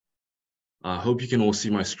I hope you can all see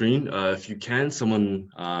my screen. If you can, someone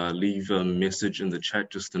leave a message in the chat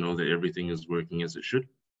just to know that everything is working as it should.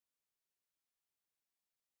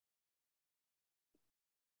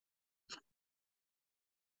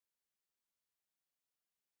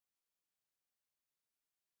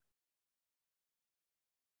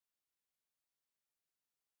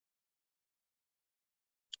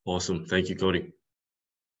 Awesome. Thank you, Cody.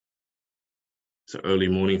 It's an early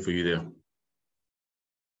morning for you there.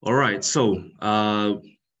 All right. So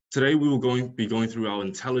today we will be going through our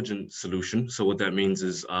intelligent solution. So what that means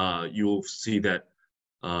is you will see that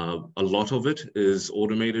a lot of it is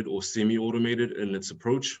automated or semi-automated in its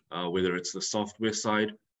approach, whether it's the software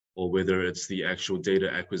side or whether it's the actual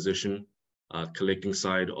data acquisition, collecting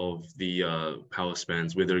side of the power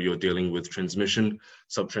spans, whether you're dealing with transmission,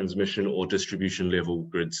 sub-transmission, or distribution level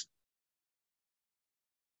grids.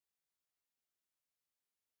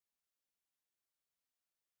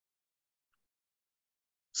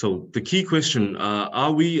 So the key question,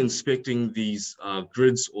 are we inspecting these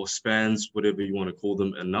grids or spans, whatever you want to call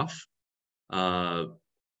them, enough?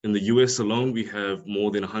 In the US alone, we have more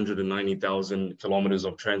than 190,000 kilometers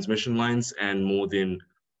of transmission lines and more than,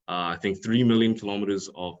 I think, 3 million kilometers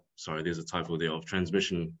of, sorry, there's a typo there, of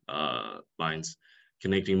transmission lines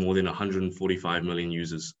connecting more than 145 million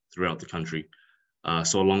users throughout the country.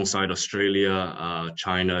 So alongside Australia,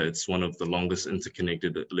 China, it's one of the longest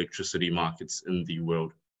interconnected electricity markets in the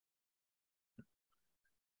world.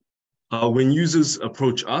 When users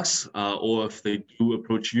approach us, or if they do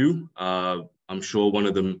approach you, I'm sure one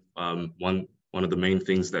of the main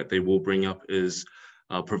things that they will bring up is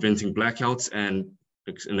preventing blackouts and,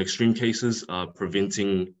 in extreme cases,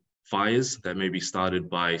 preventing fires that may be started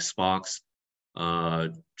by sparks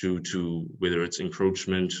due to whether it's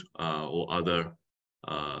encroachment or other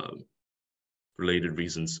related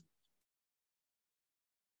reasons.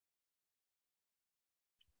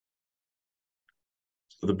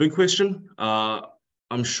 So the big question,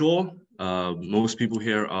 I'm sure most people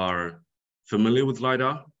here are familiar with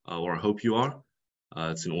LiDAR, or I hope you are.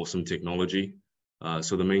 It's an awesome technology.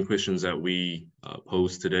 So the main questions that we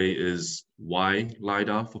pose today is why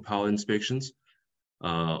LiDAR for power inspections?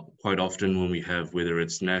 Quite often when we have, whether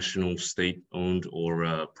it's national, state-owned,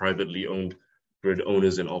 or privately owned grid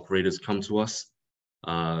owners and operators come to us,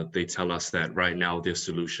 they tell us that right now their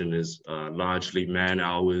solution is largely man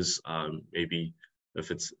hours, maybe if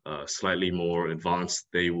it's slightly more advanced,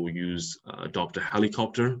 they will adopt a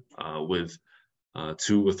helicopter with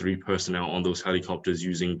 2 or 3 personnel on those helicopters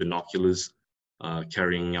using binoculars,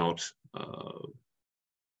 carrying out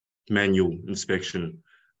manual inspection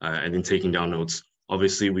and then taking down notes.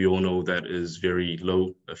 Obviously, we all know that is very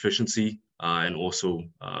low efficiency and also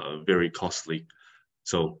very costly.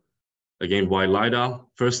 So again, why LiDAR?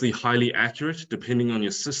 Firstly, highly accurate. Depending on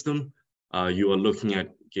your system, you are looking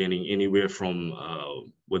at gaining anywhere from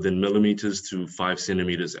within millimeters to 5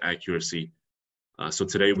 centimeters accuracy. So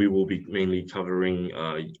today we will be mainly covering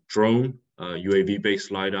drone,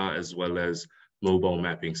 UAV-based LiDAR, as well as mobile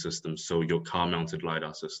mapping systems, so your car-mounted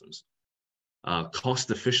LiDAR systems. Cost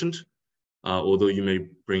efficient, although you may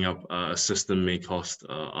bring up a system may cost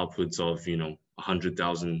upwards of, you know,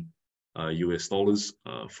 $100,000 US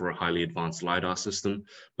for a highly advanced LiDAR system.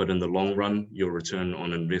 But in the long run, your return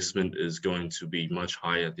on investment is going to be much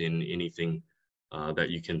higher than anything that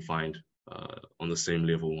you can find on the same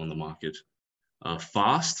level on the market.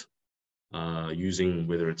 Fast, using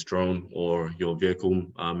whether it's drone or your vehicle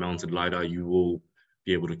mounted LiDAR, you will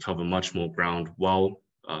be able to cover much more ground while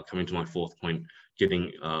coming to my fourth point,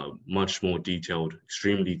 getting much more detailed,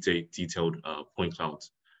 extremely detailed point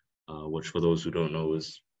clouds, which for those who don't know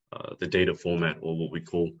is the data format, or what we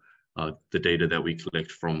call the data that we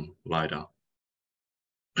collect from LiDAR.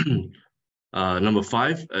 Number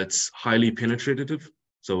 5, it's highly penetrative.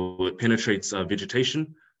 So it penetrates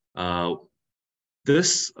vegetation.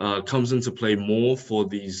 This comes into play more for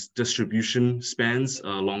these distribution spans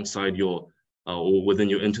alongside your or within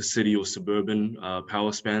your intercity or suburban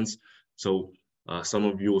power spans. So some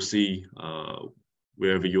of you will see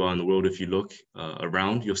wherever you are in the world, if you look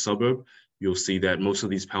around your suburb, you'll see that most of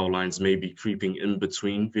these power lines may be creeping in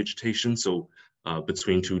between vegetation. So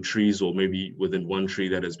between 2 trees, or maybe within 1 tree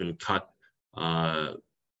that has been cut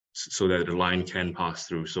so that a line can pass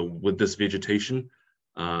through. So with this vegetation,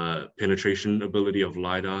 penetration ability of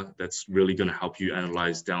LiDAR, that's really going to help you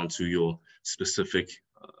analyze down to your specific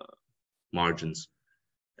margins.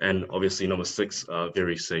 And obviously number 6,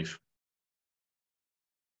 very safe.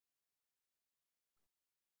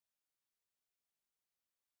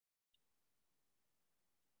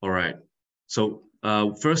 All right, so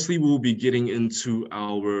firstly, we'll be getting into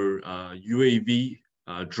our UAV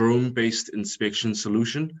drone-based inspection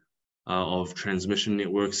solution of transmission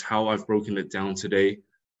networks. How I've broken it down today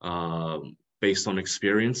based on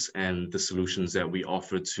experience and the solutions that we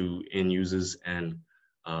offer to end users and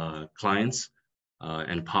clients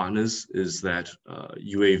and partners is that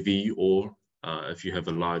UAV, or if you have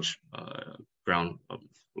a large a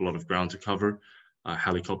lot of ground to cover,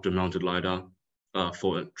 helicopter mounted LiDAR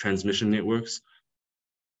for transmission networks.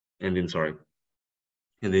 And then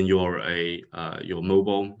your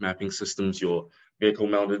mobile mapping systems, your vehicle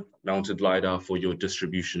mounted LiDAR for your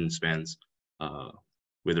distribution spans,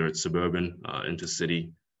 whether it's suburban,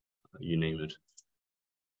 intercity, you name it.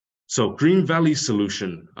 So Green Valley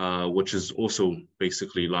solution, which is also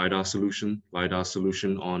basically LiDAR solution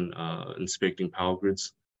on inspecting power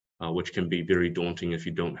grids, which can be very daunting if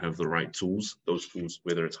you don't have the right tools. Those tools,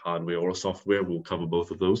 whether it's hardware or software, we'll cover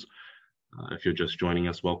both of those. If you're just joining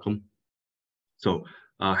us, welcome. So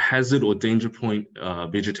hazard or danger point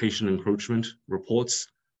vegetation encroachment reports,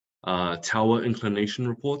 tower inclination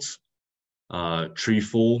reports, tree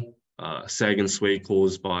fall, sag and sway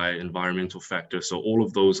caused by environmental factors. So all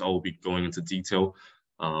of those I will be going into detail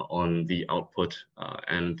on the output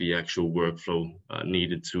and the actual workflow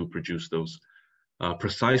needed to produce those.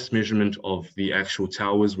 Precise measurement of the actual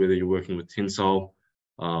towers, whether you're working with tensile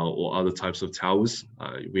or other types of towers,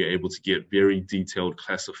 we are able to get very detailed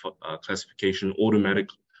classification,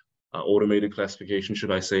 automated classification,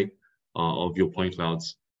 should I say, of your point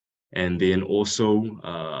clouds. And then also,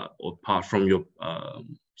 apart from your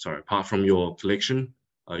collection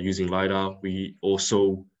using LiDAR, we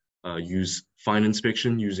also use fine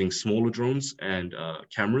inspection using smaller drones and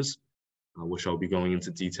cameras, which I'll be going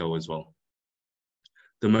into detail as well.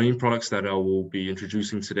 The main products that I will be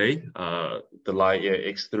introducing today, the LiAir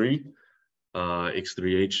X3,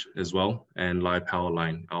 X3H as well, and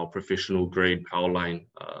LiPowerline, our professional grade power line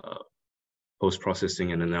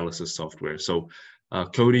post-processing and analysis software. So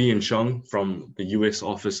Cody and Shung from the US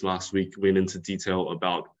office last week went into detail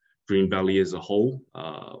about Green Valley as a whole,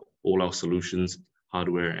 all our solutions,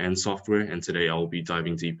 hardware and software, and today I'll be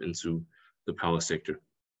diving deep into the power sector.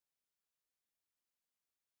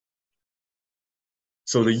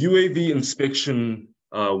 So the UAV inspection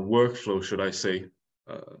workflow, should I say,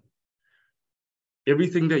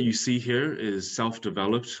 everything that you see here is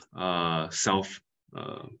self-developed,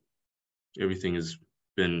 everything has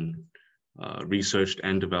been researched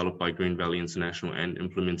and developed by Green Valley International and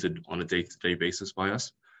implemented on a day-to-day basis by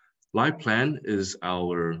us. LiPlan is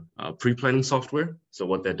our pre-planning software. So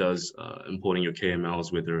what that does, importing your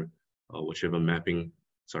KMLs, whether whichever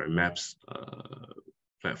maps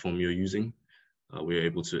platform you're using, we're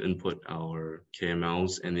able to input our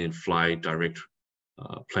KMLs and then fly direct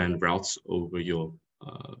planned routes over your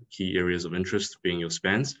key areas of interest, being your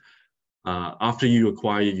spans. After you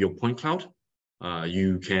acquire your point cloud,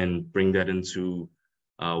 you can bring that into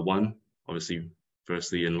obviously,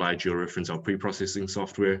 firstly in LiGeoReference, our pre-processing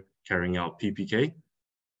software, carrying out PPK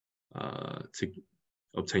to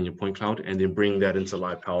obtain your point cloud, and then bring that into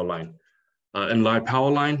LiPowerline. In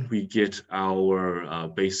LiPowerline, we get our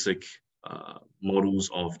basic models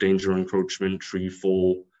of danger encroachment, tree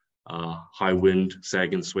fall, high wind,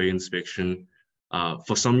 sag and sway inspection.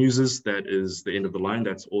 For some users, that is the end of the line.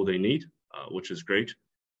 That's all they need, which is great.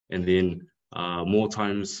 And then more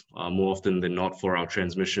often than not, for our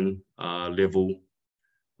transmission level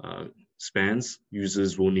spans,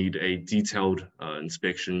 users will need a detailed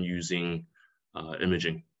inspection using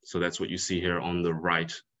imaging. So that's what you see here on the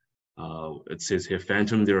right. It says here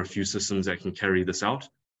Phantom. There are a few systems that can carry this out.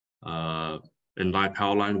 In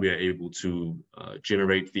LiPowerline, we are able to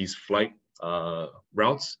generate these flight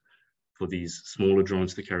routes for these smaller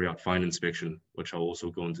drones to carry out fine inspection, which I'll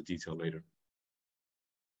also go into detail later.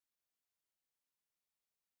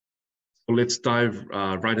 So let's dive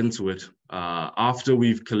right into it. After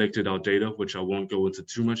we've collected our data, which I won't go into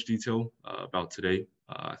too much detail about today,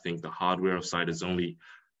 I think the hardware side is only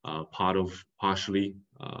partially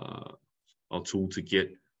our tool to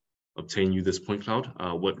obtain you this point cloud.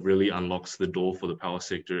 What really unlocks the door for the power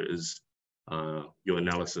sector is your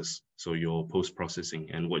analysis, so your post-processing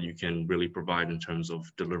and what you can really provide in terms of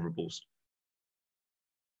deliverables.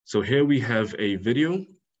 So here we have a video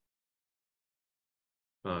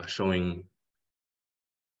showing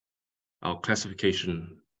our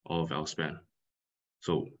classification of our span.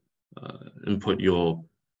 So input your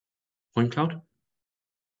point cloud.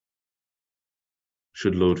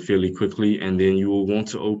 Should load fairly quickly, and then you will want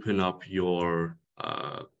to open up your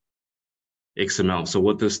XML. So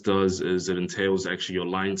what this does is it entails actually your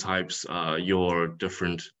line types, your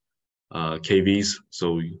different KVs,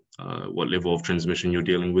 so what level of transmission you're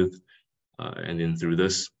dealing with, and then through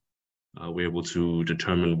this, we're able to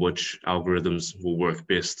determine which algorithms will work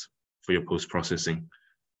best for your post-processing.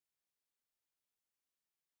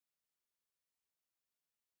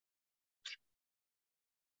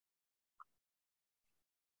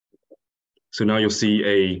 So now you'll see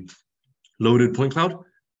a loaded point cloud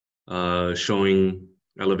showing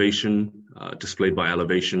elevation, displayed by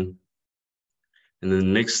elevation. And then the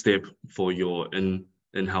next step for your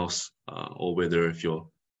in-house, or whether if you're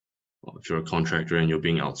a contractor and you're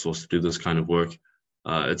being outsourced to do this kind of work,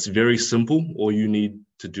 it's very simple. All you need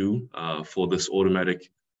to do for this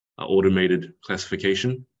automated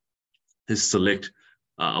classification is select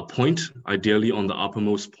a point, ideally on the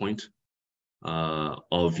uppermost point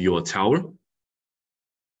of your tower.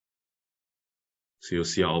 So you'll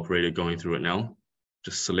see our operator going through it now,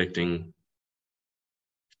 just selecting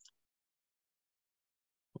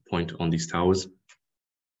a point on these towers.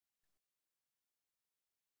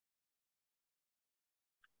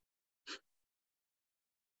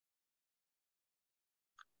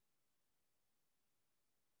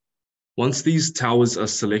 Once these towers are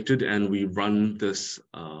selected and we run this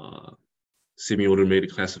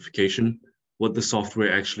semi-automated classification, what the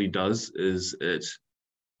software actually does is it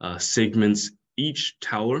segments each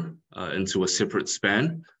tower into a separate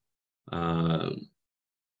span. And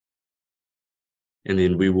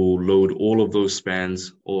then we will load all of those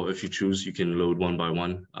spans, or if you choose, you can load one by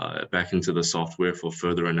one back into the software for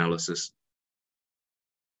further analysis.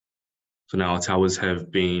 So now our towers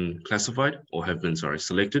have been classified, or have been,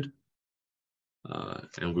 selected.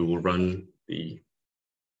 And we will run the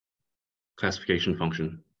classification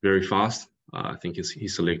function very fast. I think he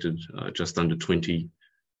selected just under 20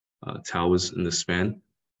 towers in the span.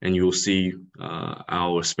 And you will see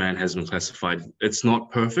our span has been classified. It's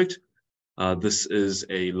not perfect. This is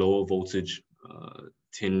a lower voltage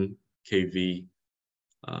 10 kV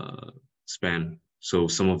span. So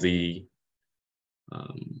some of the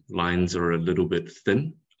lines are a little bit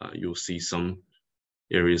thin. You'll see some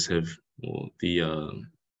areas have, or the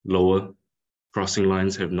lower crossing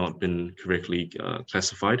lines have not been correctly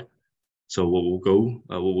classified. So what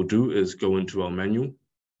we'll do is go into our manual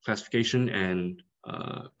classification and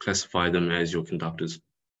classify them as your conductors.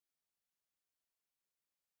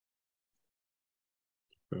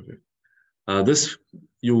 Perfect. This,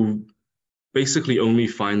 you'll basically only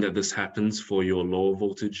find that this happens for your lower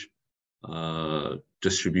voltage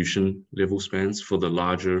distribution level spans. For the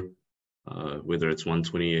larger, whether it's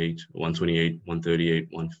 128,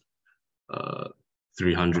 138,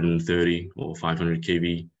 330 or 500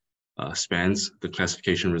 kV spans, the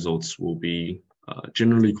classification results will be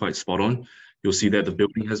generally quite spot on. You'll see that the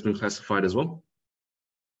building has been classified as well.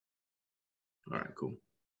 All right, cool.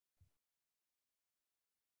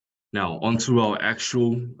 Now, onto our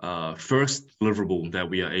actual first deliverable that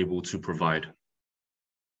we are able to provide,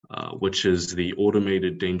 which is the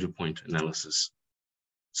automated danger point analysis.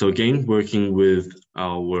 So again, working with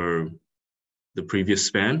the previous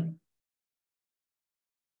span,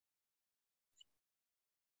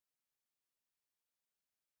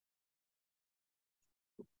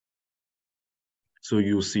 so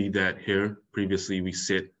you'll see that here, previously we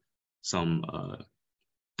set some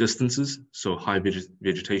distances, so high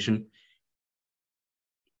vegetation.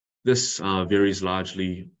 This varies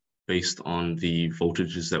largely based on the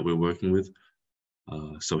voltages that we're working with.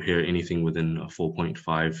 So here, anything within a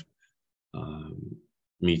 4.5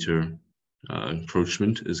 meter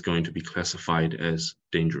encroachment is going to be classified as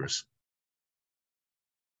dangerous.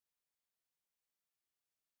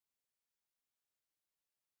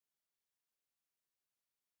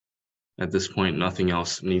 At this point, nothing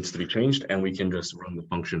else needs to be changed, and we can just run the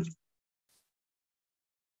function.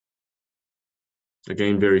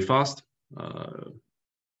 Again, very fast,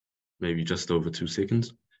 maybe just over 2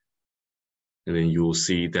 seconds. And then you will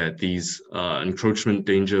see that these encroachment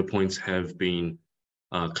danger points have been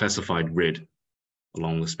classified red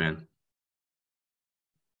along the span.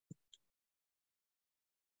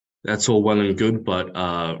 That's all well and good, but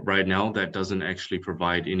right now that doesn't actually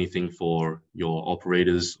provide anything for your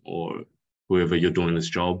operators or whoever you're doing this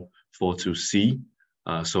job for to see.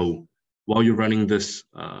 So while you're running this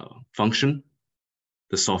function,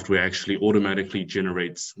 the software actually automatically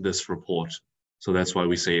generates this report. So that's why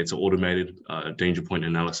we say it's an automated danger point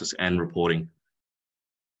analysis and reporting.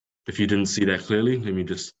 If you didn't see that clearly, let me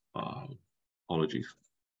just, apologies.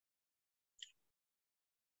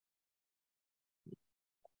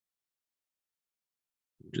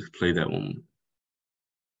 Just play that one.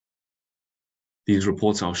 These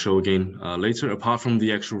reports I'll show again later. Apart from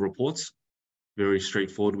the actual reports, very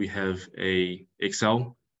straightforward. We have a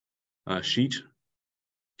Excel sheet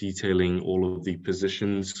detailing all of the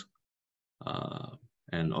positions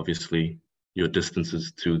and obviously your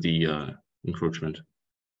distances to the encroachment.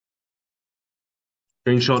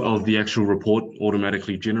 Screenshot of the actual report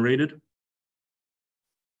automatically generated.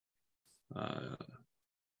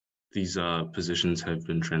 These positions have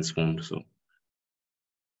been transformed, so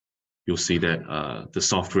you'll see that the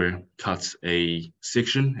software cuts a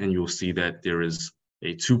section, and you'll see that there is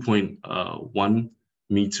a 2.1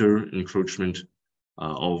 meter encroachment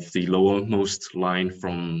of the lowermost line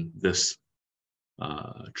from this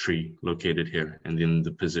tree located here, and then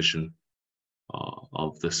the position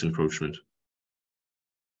of this encroachment.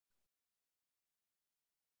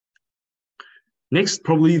 Next,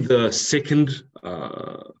 probably the second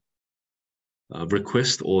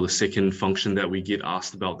request, or the second function that we get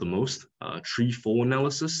asked about the most, tree fall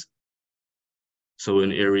analysis. So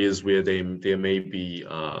in areas where there may be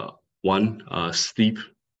steep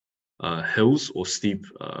hills or steep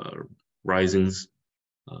risings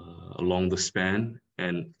along the span,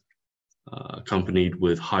 and accompanied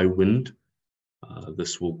with high wind,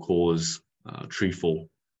 this will cause tree fall.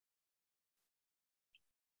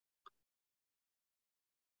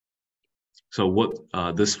 So what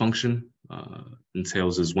this function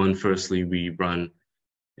entails is, firstly, we run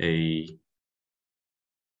a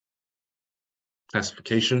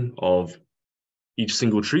classification of each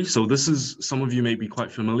single tree. So this is, some of you may be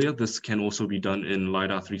quite familiar, this can also be done in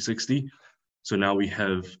LiDAR 360. So now we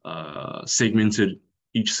have segmented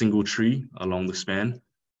each single tree along the span.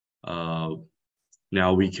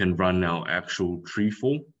 Now we can run our actual tree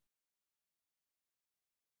fall.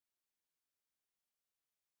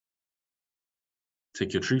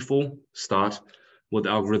 Take your tree fall, start. What the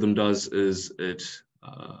algorithm does is it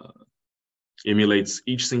emulates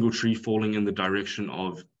each single tree falling in the direction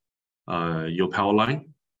of your power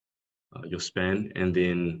line, your span, and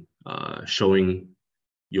then showing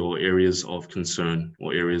your areas of concern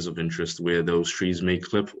or areas of interest where those trees may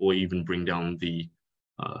clip or even bring down the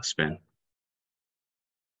span.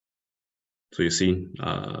 So you see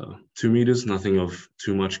 2 meters, nothing of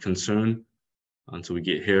too much concern until we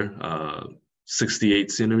get here.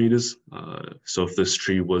 68 centimeters. So if this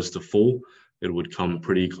tree was to fall, it would come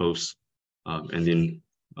pretty close. And then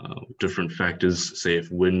different factors, say if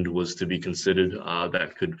wind was to be considered,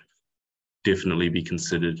 that could definitely be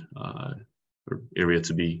considered an area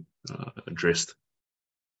to be addressed.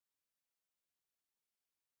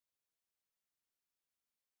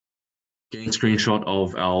 Getting a screenshot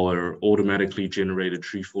of our automatically generated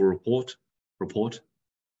tree fall report.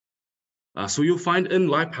 So you'll find in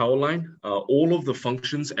LiPowerline, all of the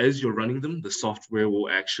functions, as you're running them, the software will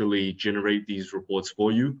actually generate these reports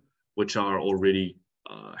for you, which are already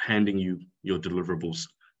handing you your deliverables,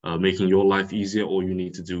 making your life easier. All you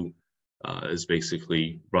need to do is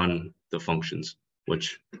basically run the functions,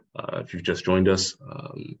 which if you've just joined us,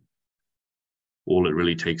 all it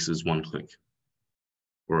really takes is one click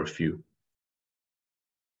or a few.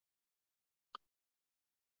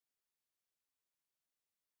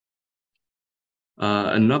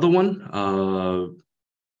 Another one,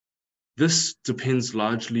 this depends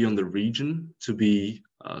largely on the region to be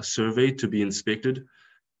surveyed, to be inspected,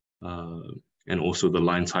 and also the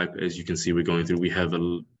line type. As you can see, we're going through, we have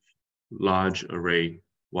a large array,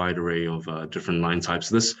 wide array of different line types.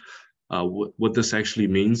 This, what this actually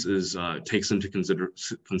means is takes into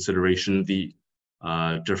consideration the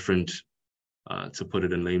different, to put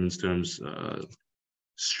it in layman's terms,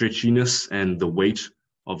 stretchiness and the weight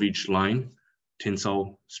of each line,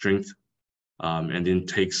 tensile strength, and then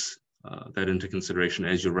takes that into consideration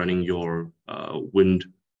as you're running your wind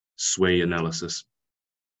sway analysis.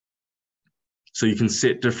 So you can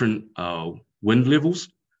set different wind levels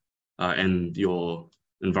and your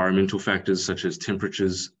environmental factors such as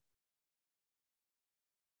temperatures.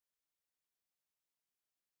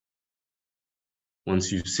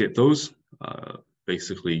 Once you set those,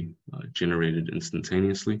 basically generated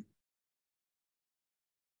instantaneously.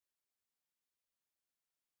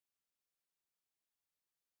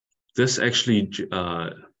 This actually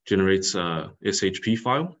generates a SHP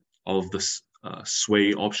file of this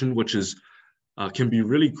sway option, which is can be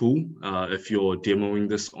really cool if you're demoing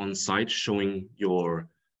this on site, showing your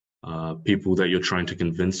people that you're trying to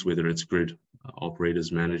convince, whether it's grid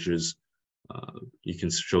operators, managers. You can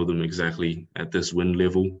show them exactly at this wind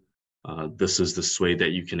level. This is the sway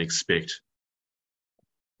that you can expect.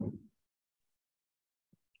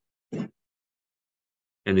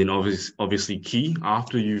 And then obviously key,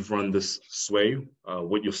 after you've run this sway,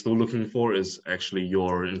 what you're still looking for is actually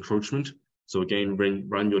your encroachment. So again,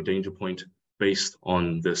 run your danger point based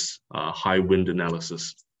on this high wind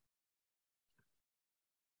analysis.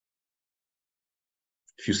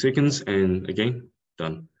 A few seconds, and again,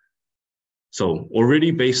 done. So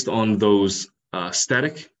already based on those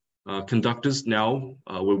static conductors, now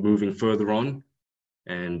we're moving further on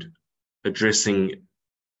and addressing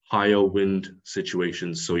higher wind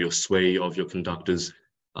situations. So your sway of your conductors,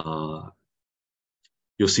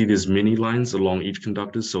 you'll see there's many lines along each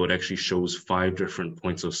conductor. So it actually shows 5 different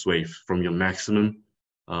points of sway from your maximum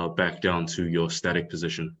back down to your static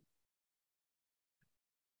position.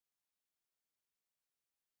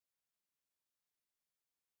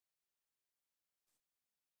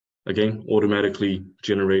 Again, automatically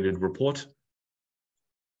generated report.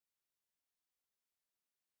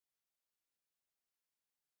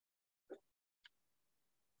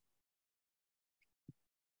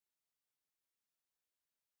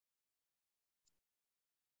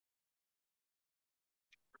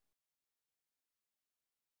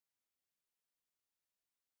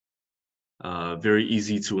 Very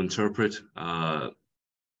easy to interpret.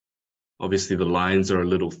 Obviously, the lines are a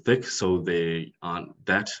little thick, so they aren't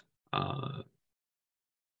that.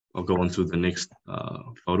 I'll go on to the next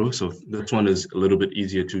photo. So this one is a little bit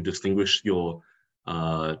easier to distinguish your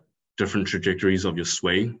different trajectories of your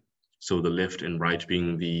sway. So the left and right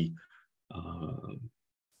being the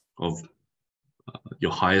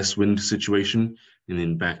your highest wind situation, and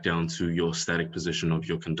then back down to your static position of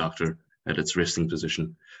your conductor at its resting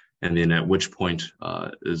position. And then at which point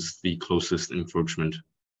is the closest encroachment.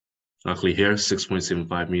 Luckily here,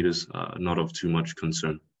 6.75 meters, not of too much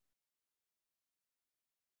concern.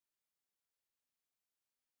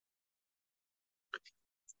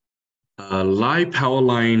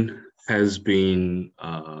 LiPowerline has been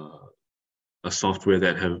a software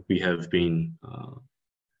that we have been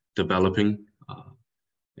developing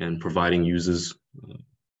and providing users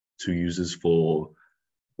to users for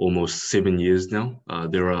almost 7 years now.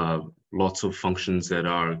 There are lots of functions that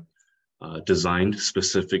are designed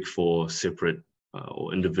specific for separate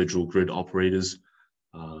or individual grid operators,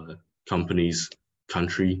 companies,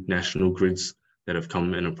 country, national grids that have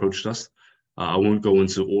come and approached us. I won't go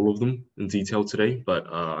into all of them in detail today, but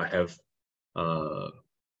I have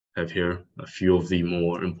here a few of the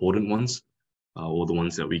more important ones, or the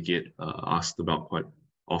ones that we get asked about quite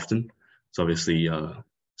often. So obviously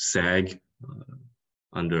SAG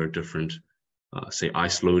under different, say,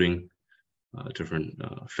 ice loading, different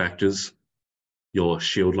factors, your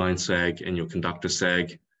shield line sag and your conductor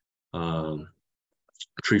sag,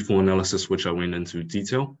 treefall analysis, which I went into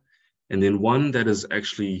detail. And then one that is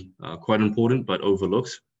actually quite important but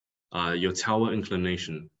overlooked, your tower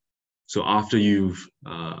inclination. So after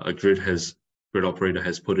a grid operator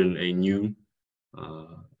has put in a new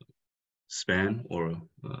span or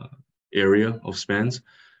area of spans,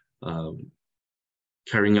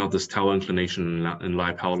 carrying out this tower inclination in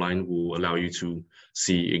LiPowerline will allow you to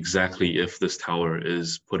see exactly if this tower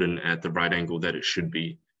is put in at the right angle that it should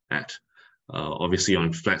be at. Obviously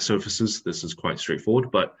on flat surfaces, this is quite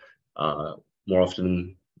straightforward, but more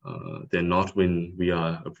often than not, when we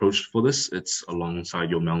are approached for this, it's alongside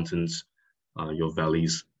your mountains, your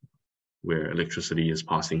valleys, where electricity is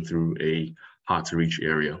passing through a hard to reach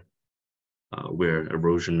area where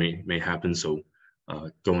erosion may happen. So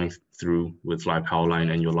going through with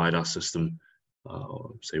LiPowerline and your LiDAR system,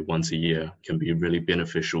 say once a year, can be really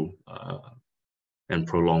beneficial and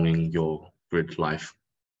prolonging your grid life.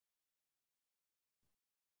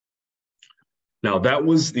 Now that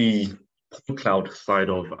was the cloud side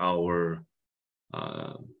of our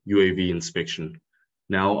UAV inspection.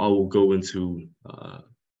 Now I will go into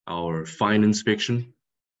our fine inspection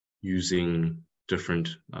using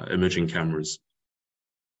different imaging cameras.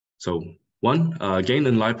 So one, again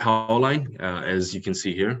in LiPowerline, as you can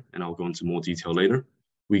see here, and I'll go into more detail later,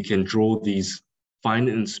 we can draw these fine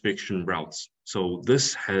inspection routes. So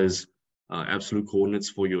this has absolute coordinates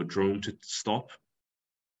for your drone to stop,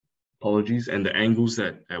 and the angles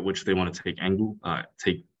at which they want to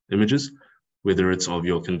take images, whether it's of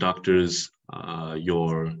your conductors,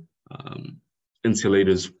 your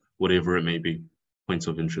insulators, whatever it may be, points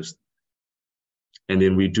of interest. And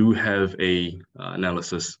then we do have a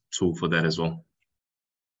analysis tool for that as well.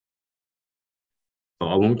 So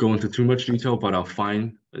I won't go into too much detail, but our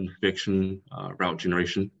fine inspection route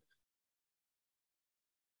generation.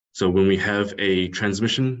 So when we have a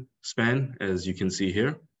transmission span, as you can see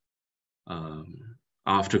here,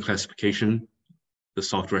 after classification, the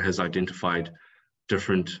software has identified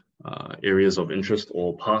different areas of interest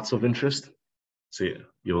or parts of interest. So yeah,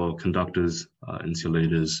 your conductors,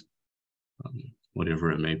 insulators,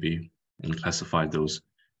 whatever it may be, and classified those.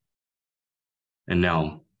 And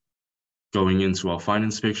now, going into our fine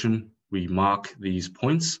inspection, we mark these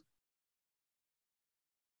points.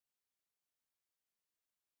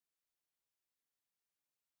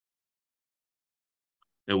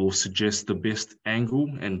 it will suggest the best angle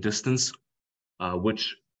and distance,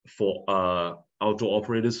 which for outdoor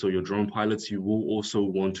operators, so your drone pilots, you will also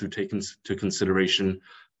want to take into consideration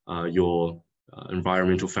your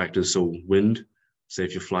environmental factors. So wind, say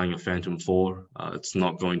if you're flying a Phantom 4, it's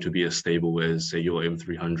not going to be as stable as, say, your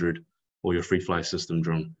M300 or your free fly system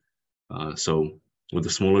drone. So with the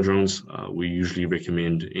smaller drones, we usually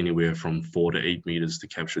recommend anywhere from 4 to 8 meters to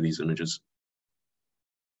capture these images.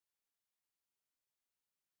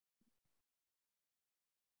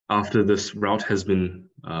 After this route has been,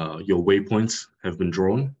 your waypoints have been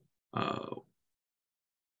drawn,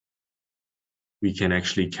 we can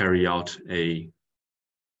actually carry out a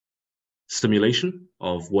simulation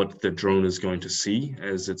of what the drone is going to see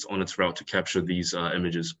as it's on its route to capture these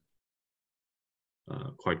images.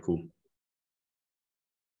 Quite cool.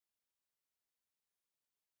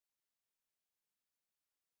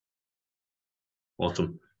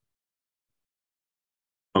 Awesome.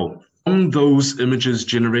 Oh, from those images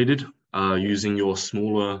generated using your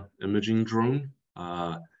smaller imaging drone,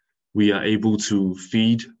 we are able to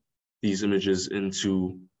feed these images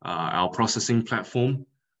into our processing platform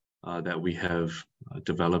that we have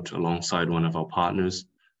developed alongside one of our partners.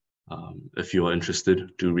 If you are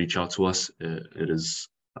interested, do reach out to us. It is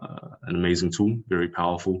an amazing tool, very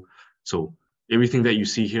powerful. So everything that you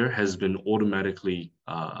see here has been automatically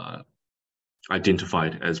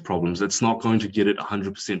identified as problems. It's not going to get it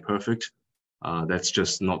 100% perfect. That's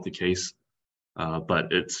just not the case,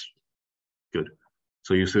 but it's good.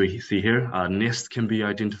 So you see here, nest can be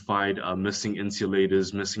identified, missing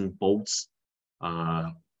insulators, missing bolts,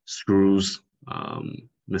 screws,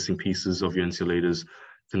 missing pieces of your insulators,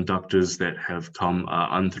 conductors that have come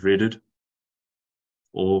unthreaded,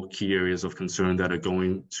 or key areas of concern that are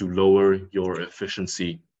going to lower your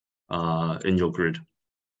efficiency in your grid.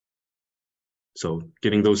 So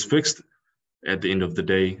getting those fixed at the end of the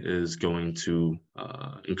day is going to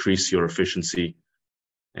increase your efficiency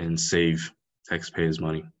and save taxpayers'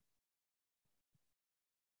 money.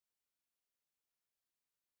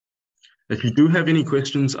 If you do have any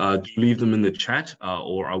questions, do leave them in the chat,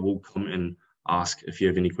 or I will come and ask if you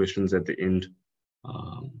have any questions at the end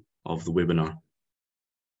of the webinar.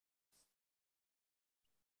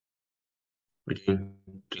 Again,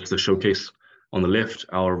 just a showcase. On the left,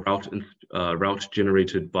 our route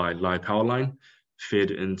generated by live power line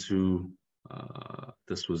fed into,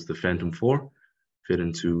 this was the Phantom 4, fed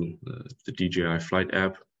into the DJI flight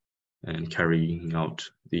app and carrying out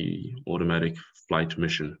the automatic flight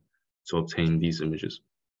mission to obtain these images.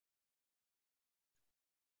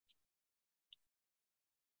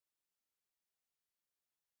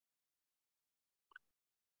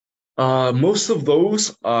 Most of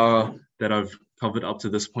those that I've covered up to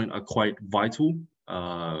this point are quite vital.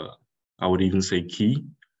 I would even say key.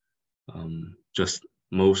 Just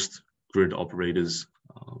most grid operators,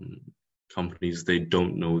 companies, they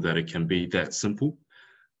don't know that it can be that simple.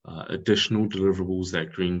 Additional deliverables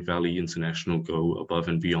that Green Valley International go above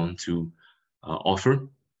and beyond to offer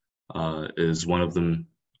is one of them,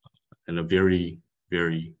 and a very,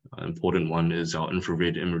 very important one is our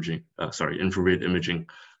infrared imaging. Infrared imaging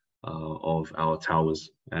of our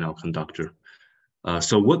towers and our conductor.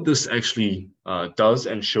 So what this actually does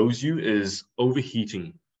and shows you is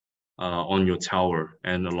overheating on your tower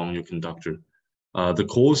and along your conductor. The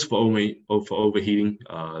cause for overheating,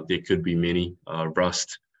 there could be many,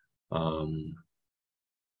 rust,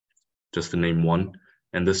 just to name one.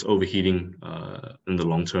 And this overheating in the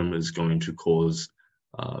long term is going to cause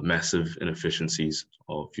massive inefficiencies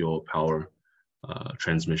of your power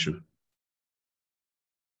transmission.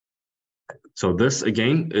 So this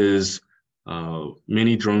again is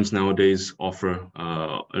many drones nowadays offer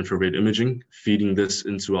infrared imaging, feeding this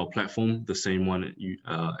into our platform, the same one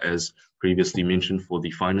as previously mentioned for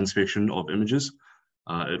the fine inspection of images.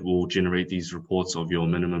 It will generate these reports of your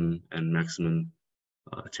minimum and maximum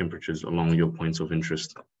temperatures along your points of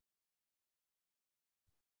interest.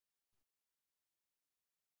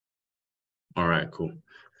 All right, cool.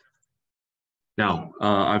 Now,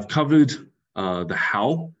 I've covered the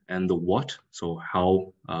how and the what. So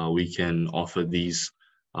how we can offer these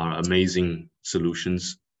amazing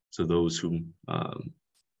solutions to those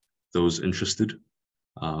interested,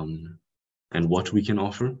 and what we can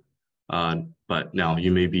offer. But now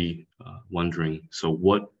you may be wondering, so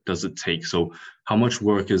what does it take? So how much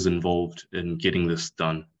work is involved in getting this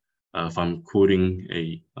done? If I'm quoting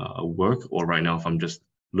a work, or right now if I'm just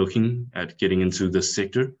looking at getting into this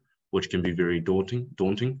sector, which can be very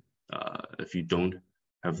daunting if you don't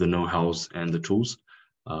have the know-hows and the tools,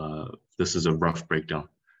 this is a rough breakdown.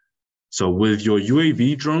 So with your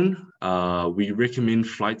UAV drone, we recommend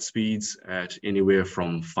flight speeds at anywhere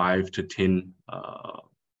from 5 to 10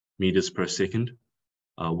 meters per second.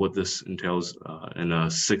 What this entails in a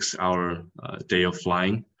 6-hour day of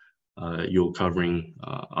flying, you're covering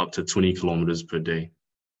up to 20 kilometers per day.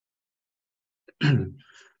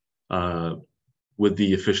 With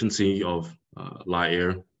the efficiency of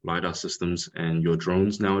LiDAR systems and your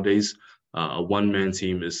drones nowadays, a one-man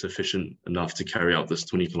team is sufficient enough to carry out this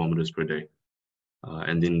 20 kilometers per day.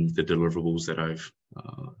 And then the deliverables that I've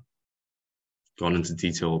gone into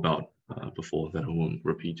detail about before that I won't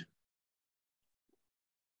repeat.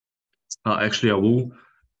 Actually, I will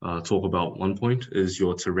talk about one point is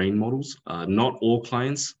your terrain models. Not all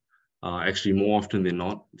clients, actually more often than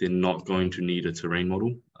not, they're not going to need a terrain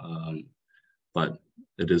model. But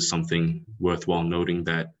it is something worthwhile noting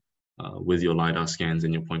that with your LiDAR scans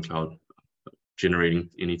and your point cloud, generating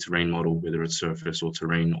any terrain model, whether it's surface or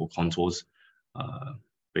terrain or contours,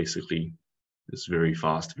 basically it's very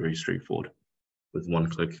fast, very straightforward with one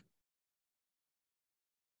click.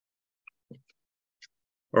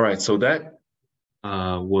 All right, so that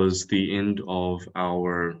was the end of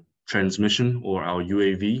our transmission or our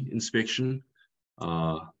UAV inspection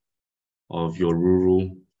of your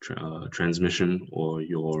rural transmission or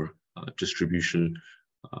your distribution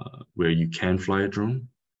where you can fly a drone.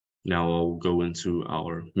 Now I'll go into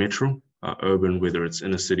our metro, urban, whether it's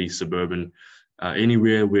inner city, suburban,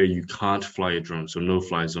 anywhere where you can't fly a drone, so no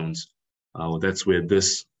fly zones. That's where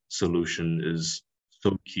this solution is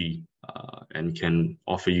so key and can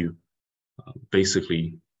offer you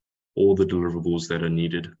basically all the deliverables that are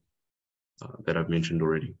needed that I've mentioned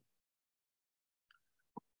already.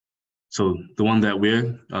 So the one that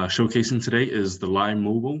we're showcasing today is the Lime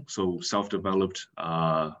Mobile, so self-developed,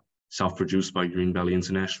 self-produced by Green Valley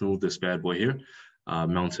International, this bad boy here,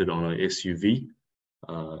 mounted on an SUV.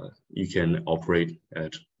 You can operate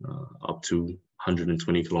at up to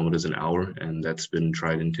 120 kilometers an hour, and that's been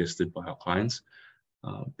tried and tested by our clients.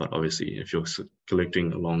 But obviously, if you're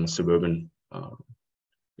collecting along suburban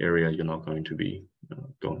area, you're not going to be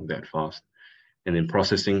going that fast. And then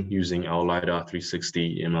processing using our LiDAR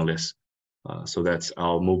 360 MLS. So that's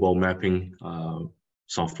our mobile mapping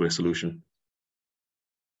software solution,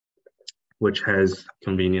 which has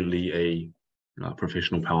conveniently a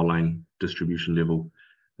professional power line distribution level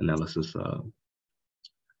analysis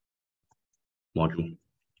module.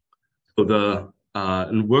 So the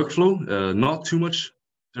in workflow, not too much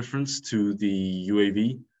difference to the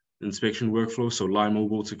UAV inspection workflow. So Lime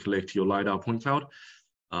Mobile to collect your LiDAR point cloud,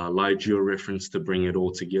 Live georeference to bring it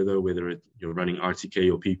all together, whether you're running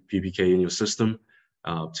RTK or PPK in your system,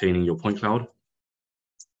 obtaining your point cloud,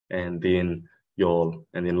 and then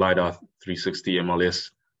LiDAR 360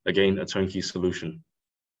 MLS, again, a turnkey solution.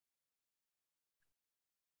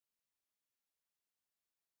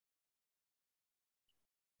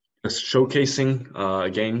 Just showcasing,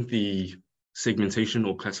 again, the segmentation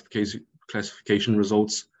or classification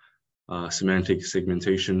results, semantic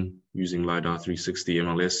segmentation using LiDAR 360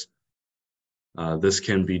 MLS. This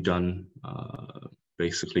can be done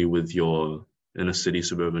basically with your inner city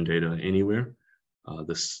suburban data anywhere.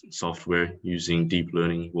 This software using deep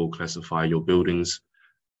learning will classify your buildings,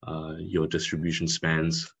 your distribution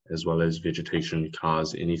spans, as well as vegetation,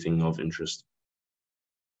 cars, anything of interest.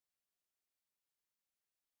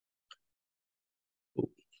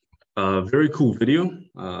 Very cool video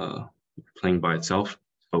playing by itself.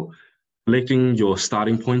 So collecting your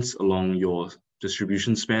starting points along your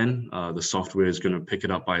distribution span, the software is going to pick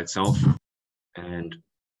it up by itself and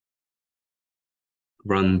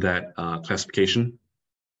run that classification.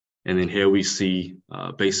 And then here we see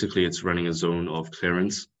basically it's running a zone of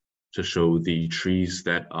clearance to show the trees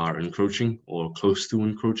that are encroaching or close to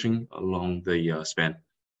encroaching along the span.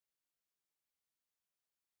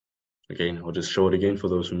 Again, I'll just show it again for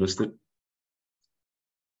those who missed it.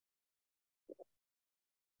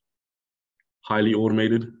 Highly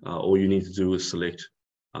automated. All you need to do is select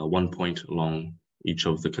one point along each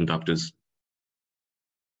of the conductors.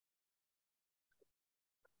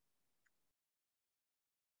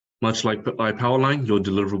 Much like Powerline, your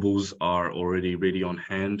deliverables are already ready on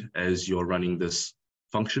hand as you're running this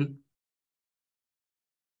function.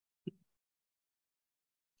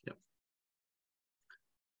 Yep.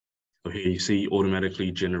 So here you see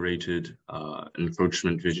automatically generated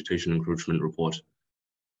vegetation encroachment report.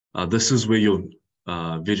 This is where your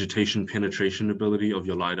vegetation penetration ability of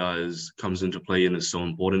your LiDAR comes into play and is so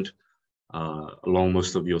important. Along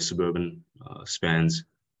most of your suburban spans,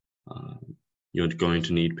 you're going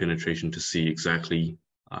to need penetration to see exactly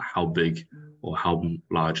how big or how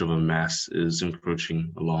large of a mass is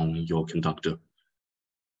encroaching along your conductor.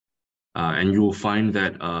 And you'll find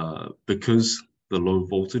that because the low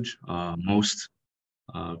voltage, most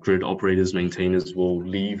grid operators, maintainers will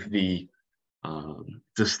leave the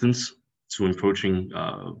distance to encroaching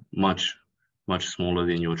much smaller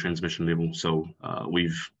than your transmission level. So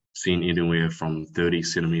we've seen anywhere from 30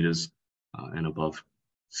 centimeters and above.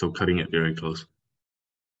 So cutting it very close.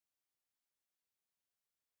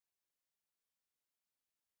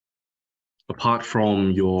 Apart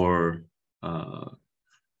from your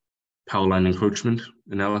power line encroachment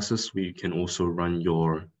analysis, we can also run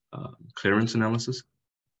your clearance analysis,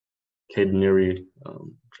 catenary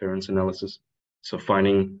clearance analysis. So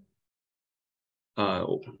finding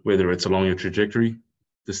whether it's along your trajectory,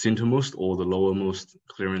 the centermost or the lowermost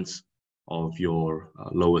clearance of your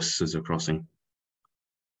lowest scissor crossing.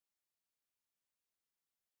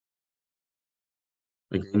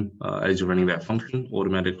 Again, as you're running that function,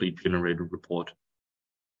 automatically generate a report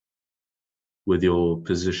with your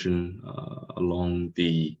position along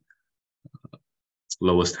the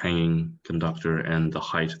lowest hanging conductor and the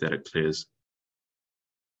height that it clears.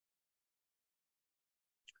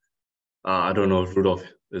 I don't know if Rudolf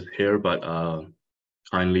is here, but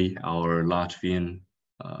kindly, our Latvian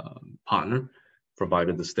partner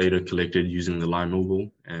provided this data collected using the Line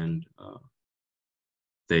Mobile, and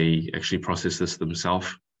they actually process this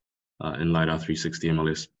themselves in LiDAR 360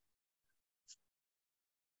 MLS.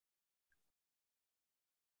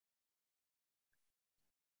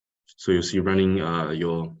 So you'll see running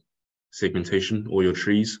your segmentation or your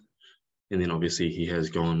trees, and then obviously he has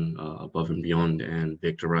gone above and beyond and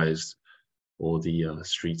vectorized all the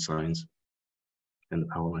street signs and the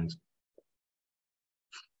power lines.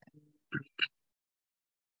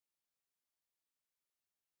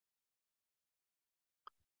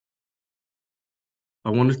 I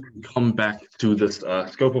wanted to come back to this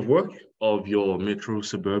scope of work of your metro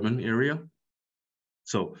suburban area.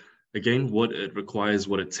 So again, what it requires,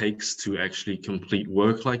 what it takes to actually complete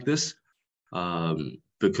work like this,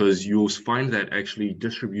 because you'll find that actually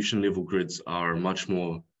distribution level grids are much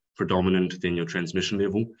more predominant than your transmission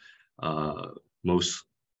level. Most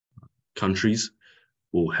countries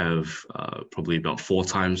will have probably about 4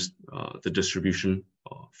 times the distribution,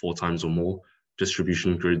 4 times or more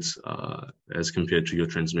distribution grids as compared to your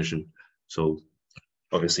transmission. So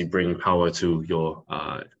obviously bringing power to your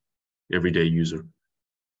everyday user.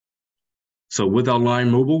 So with our Line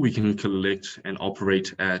Mobile, we can collect and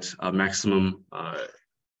operate at a maximum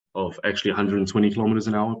of actually 120 kilometers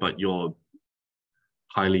an hour, but you're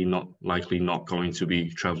highly likely not going to be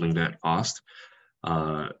traveling that fast.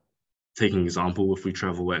 Taking an example, if we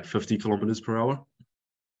travel at 50 kilometers per hour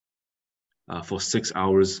for 6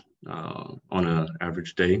 hours on an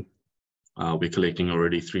average day, we're collecting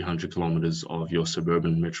already 300 kilometers of your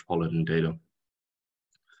suburban metropolitan data.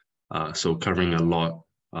 So covering a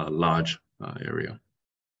large area.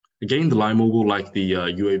 Again, the Line Mobile, like the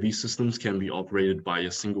UAV systems, can be operated by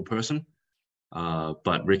a single person,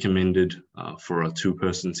 but recommended for a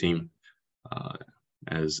 2-person team,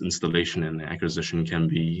 as installation and acquisition can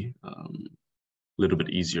be a little bit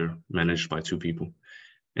easier managed by 2 people.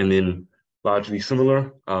 And then largely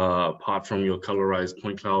similar, apart from your colorized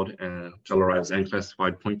point cloud and colorized and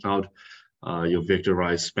classified point cloud, your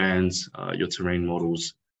vectorized spans, your terrain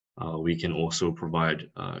models, we can also provide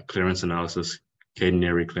clearance analysis,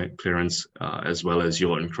 catenary clearance, as well as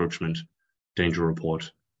your encroachment danger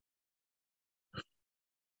report.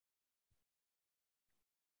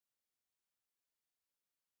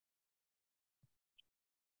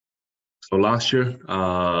 So last year,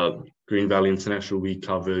 Green Valley International, we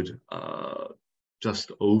covered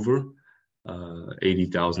just over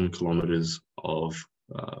 80,000 kilometers of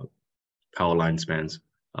power line spans.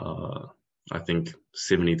 I think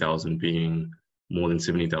 70,000 being, more than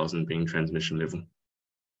 70,000 being transmission level.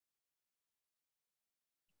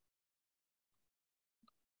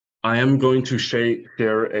 I am going to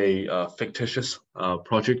share a fictitious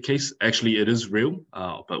project case. Actually, it is real,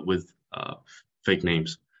 but with fake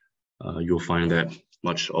names. You'll find that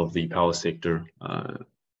much of the power sector,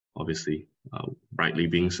 obviously, rightly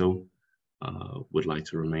being so, would like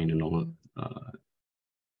to remain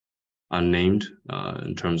unnamed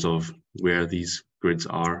in terms of where these grids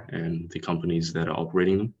are and the companies that are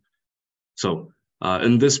operating them. So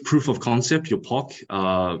in this proof of concept, your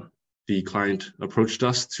POC, the client approached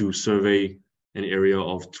us to survey an area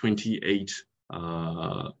of 28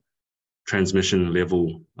 transmission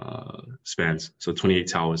level spans, so 28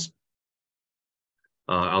 towers.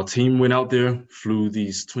 Our team went out there, flew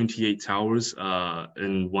these 28 towers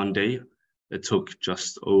in one day. It took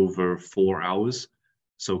just over 4 hours,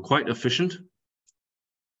 so quite efficient.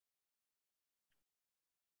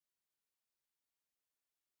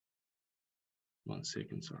 1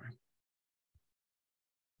 second, sorry.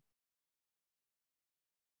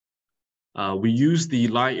 We use the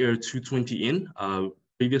LiDAR 220N.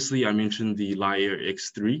 Previously, I mentioned the LiDAR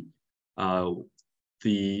X3.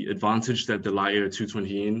 The advantage that the LiDAR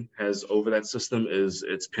 220N has over that system is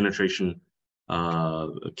its penetration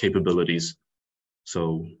capabilities.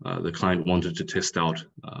 So the client wanted to test out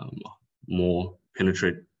more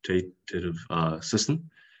penetrative system.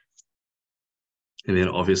 And then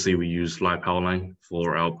obviously we use live power line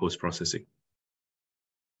for our post-processing.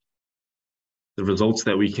 The results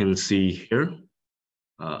that we can see here,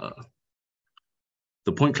 the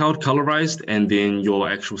point cloud colorized, and then your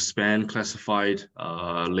actual span classified,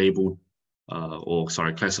 labeled,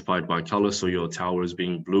 classified by color. So your tower is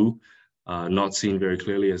being blue, not seen very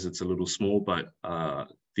clearly as it's a little small, but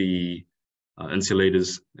the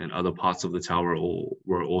insulators and other parts of the tower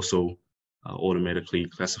were also automatically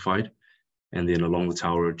classified. And then along the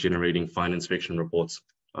tower, generating fine inspection reports,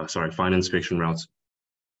 fine inspection routes.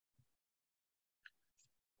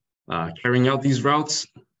 Carrying out these routes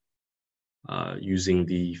using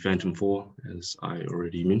the Phantom 4, as I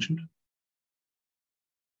already mentioned.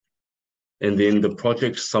 And then the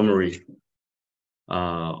project summary.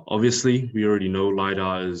 Obviously, we already know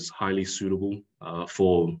LiDAR is highly suitable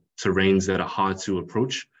for terrains that are hard to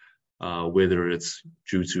approach, whether it's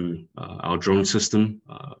due to our drone system,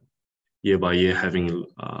 year by year having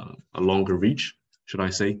a longer reach, should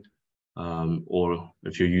I say, or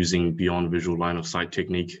if you're using beyond visual line of sight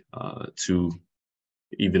technique to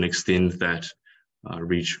even extend that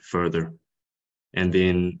reach further. And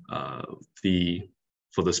then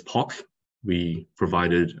for this POC, we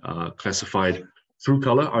provided classified true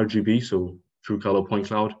color RGB, so true color point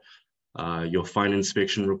cloud, your fine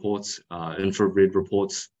inspection reports, infrared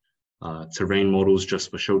reports, terrain models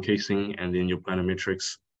just for showcasing, and then your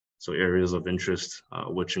planimetrics, so areas of interest,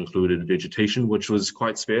 which included vegetation, which was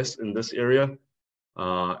quite sparse in this area,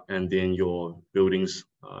 and then your buildings,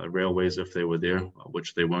 railways, if they were there,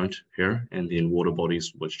 which they weren't here, and then water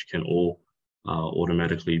bodies, which can all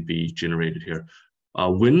automatically be generated here.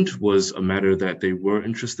 Wind was a matter that they were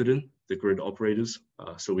interested in, the grid operators,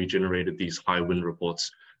 so we generated these high wind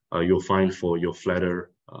reports. You'll find for your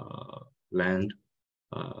flatter land,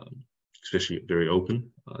 especially very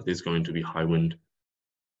open, there's going to be high wind.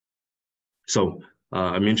 So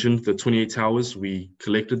I mentioned the 28 towers. We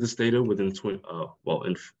collected this data within in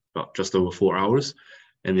about just over 4 hours.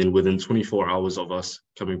 And then within 24 hours of us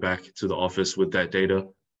coming back to the office with that data,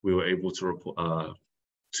 we were able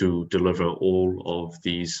to deliver all of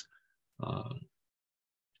these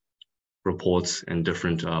reports and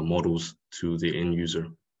different models to the end user.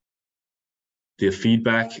 Their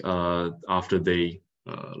feedback after they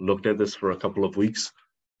looked at this for a couple of weeks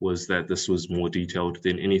was that this was more detailed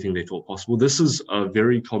than anything they thought possible. This is a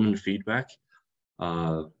very common feedback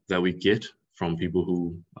that we get from people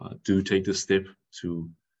who do take this step to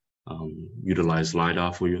utilize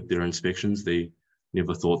LiDAR for their inspections. They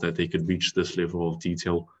never thought that they could reach this level of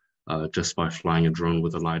detail just by flying a drone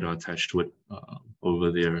with a LiDAR attached to it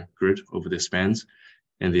over their grid, over their spans.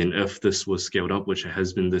 And then if this was scaled up, which it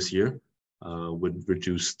has been this year, would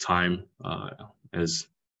reduce time as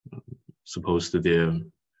opposed to their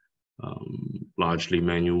largely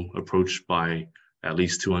manual approach by at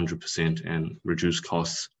least 200% and reduce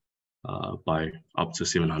costs by up to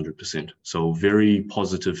 700%. So very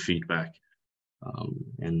positive feedback.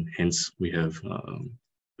 And hence we have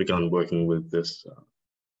begun working with this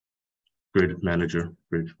grid manager,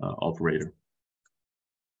 grid operator.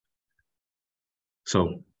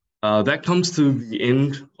 So that comes to the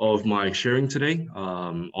end of my sharing today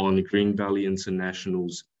on Green Valley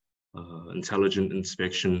International's intelligent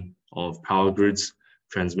inspection of power grids,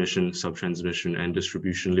 transmission, subtransmission, and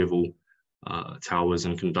distribution level towers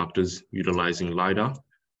and conductors utilizing LiDAR.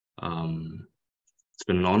 It's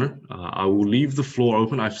been an honor. I will leave the floor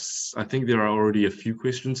open. I think there are already a few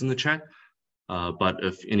questions in the chat, but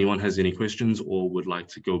if anyone has any questions or would like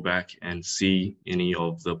to go back and see any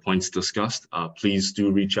of the points discussed, please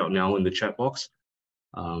do reach out now in the chat box,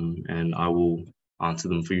 and I will answer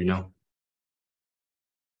them for you now.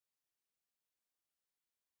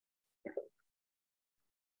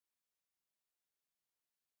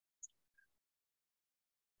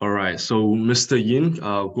 All right, so Mr. Yin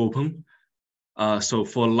Gopeng, so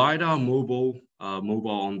for LiDAR mobile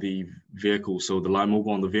on the vehicle, so the LiDAR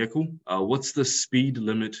mobile on the vehicle, what's the speed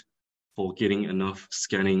limit for getting enough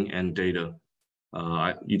scanning and data?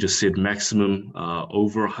 You just said maximum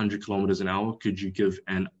over 100 kilometers an hour. Could you give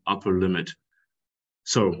an upper limit?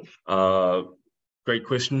 So great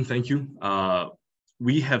question, thank you.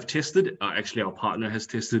 We have tested, actually our partner has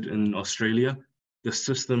tested in Australia the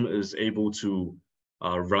system is able to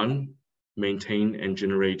run, maintain, and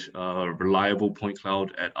generate reliable point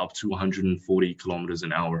cloud at up to 140 kilometers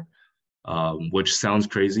an hour, which sounds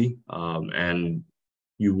crazy, and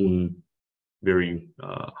you will very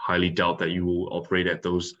highly doubt that you will operate at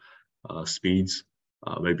those speeds,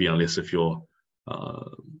 maybe unless if you're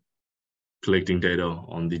collecting data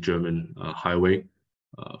on the German highway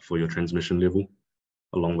for your transmission level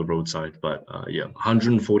along the roadside. But yeah,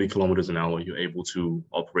 140 kilometers an hour, you're able to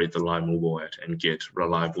operate the Live Mobile at and get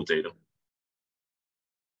reliable data.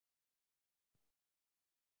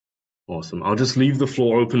 Awesome. I'll just leave the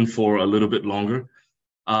floor open for a little bit longer.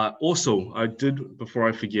 Also, I did, before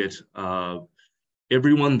I forget,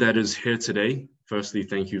 everyone that is here today, firstly,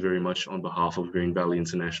 thank you very much on behalf of Green Valley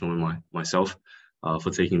International and myself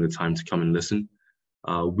for taking the time to come and listen.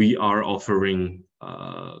 We are offering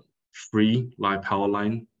free live power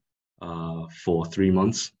line for 3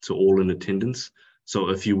 months to all in attendance. So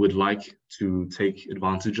if you would like to take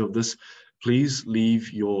advantage of this, please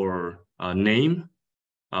leave your name,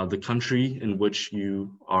 the country in which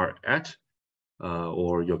you are at,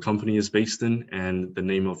 or your company is based in, and the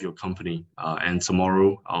name of your company. And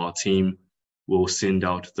tomorrow, our team will send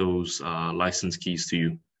out those license keys to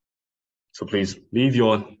you. So please leave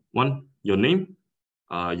your name,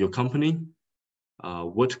 your company,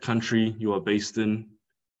 what country you are based in,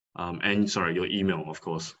 and sorry, your email, of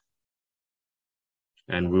course.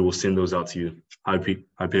 And we will send those out to you. Hi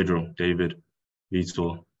Pedro, David,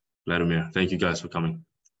 Vitor, Vladimir. Thank you guys for coming.